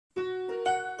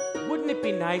Wouldn't it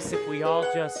be nice if we all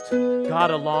just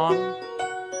got along?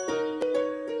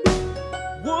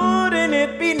 Wouldn't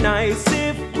it be nice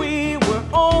if we were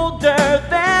older?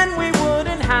 Then we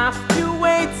wouldn't have to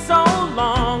wait so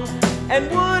long. And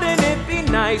wouldn't it be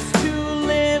nice to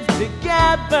live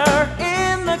together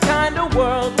in the kind of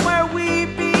world where we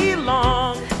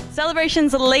belong?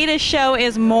 Celebration's latest show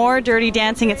is More Dirty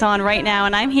Dancing. It's on right now,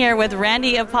 and I'm here with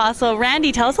Randy Apostle.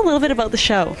 Randy, tell us a little bit about the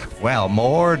show. Well,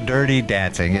 More Dirty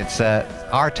Dancing. It's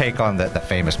our take on the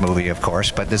famous movie, of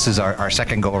course, but this is our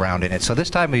second go-around in it. So this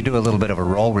time we do a little bit of a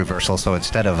role reversal. So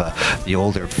instead of the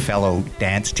older fellow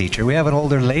dance teacher, we have an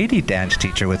older lady dance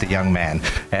teacher with a young man.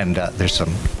 And there's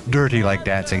some dirty-like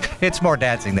dancing. It's more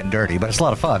dancing than dirty, but it's a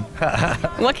lot of fun.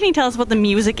 What can you tell us about the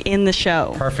music in the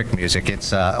show? Perfect music.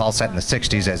 It's all set in the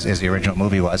 60s as the original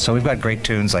movie was. So we've got great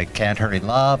tunes like Can't Hurry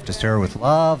Love, To Stir With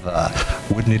Love,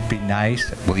 Wouldn't It Be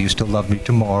Nice, Will You Still Love Me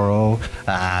Tomorrow,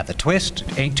 The Twist,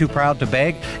 Ain't Too Proud to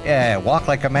Beg, yeah, Walk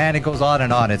Like a Man. It goes on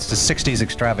and on. It's the 60s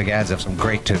extravaganza of some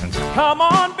great tunes. Come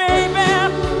on, baby,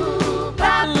 let's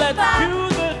do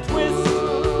the twist.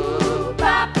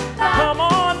 Come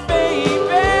on, baby,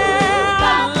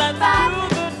 let's do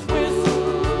the twist.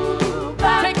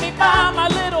 Take me by my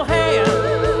little hand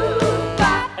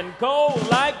and go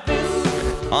like this.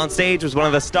 On stage was one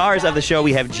of the stars of the show.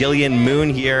 We have Jillian Moon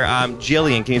here.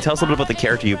 Jillian, can you tell us a little bit about the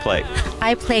character you play?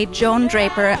 I played Joan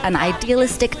Draper, an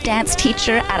idealistic dance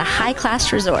teacher at a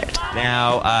high-class resort.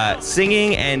 Now,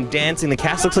 singing and dancing, the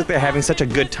cast looks like they're having such a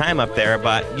good time up there,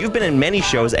 but you've been in many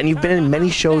shows, and you've been in many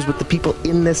shows with the people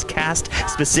in this cast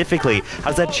specifically.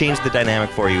 How's that changed the dynamic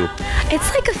for you? It's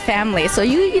like a family, so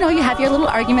you have your little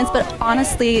arguments, but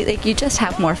honestly, like, you just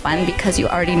have more fun because you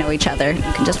already know each other. You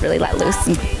can just really let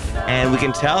loose. And we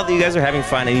can tell that you guys are having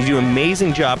fun and you do an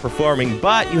amazing job performing,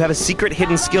 but you have a secret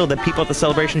hidden skill that people at the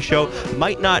Celebration show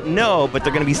might not know, but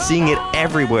they're going to be seeing it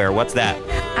everywhere. What's that?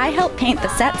 I help paint the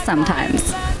set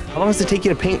sometimes. How long does it take you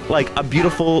to paint like a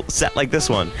beautiful set like this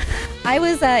one? I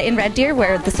was in Red Deer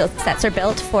where the sets are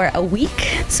built for a week,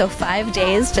 so 5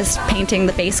 days just painting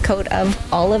the base coat of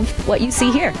all of what you see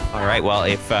here. All right, well,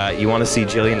 if you want to see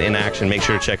Jillian in action, make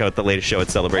sure to check out the latest show at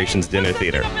Celebration's Dinner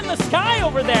Theater. Up in the sky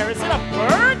over there, is it a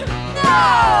bird?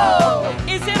 No!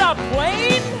 Is it a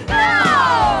plane?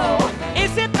 No!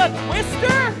 Is it the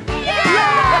Twister?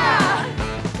 Yeah!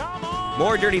 Come on!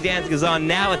 More Dirty Dancing is on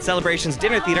now at Celebration's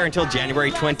Dinner Theater until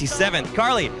January 27th.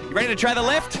 Carly, you ready to try the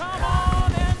lift?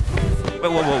 Whoa,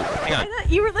 hang on. I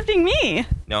thought you were lifting me.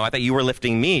 No, I thought you were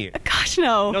lifting me. Gosh,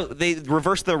 no. No, they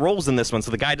reversed the roles in this one, so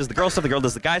the guy does the girl stuff, the girl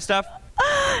does the guy stuff.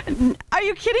 Are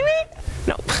you kidding me?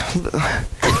 No.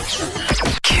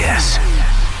 KiSS.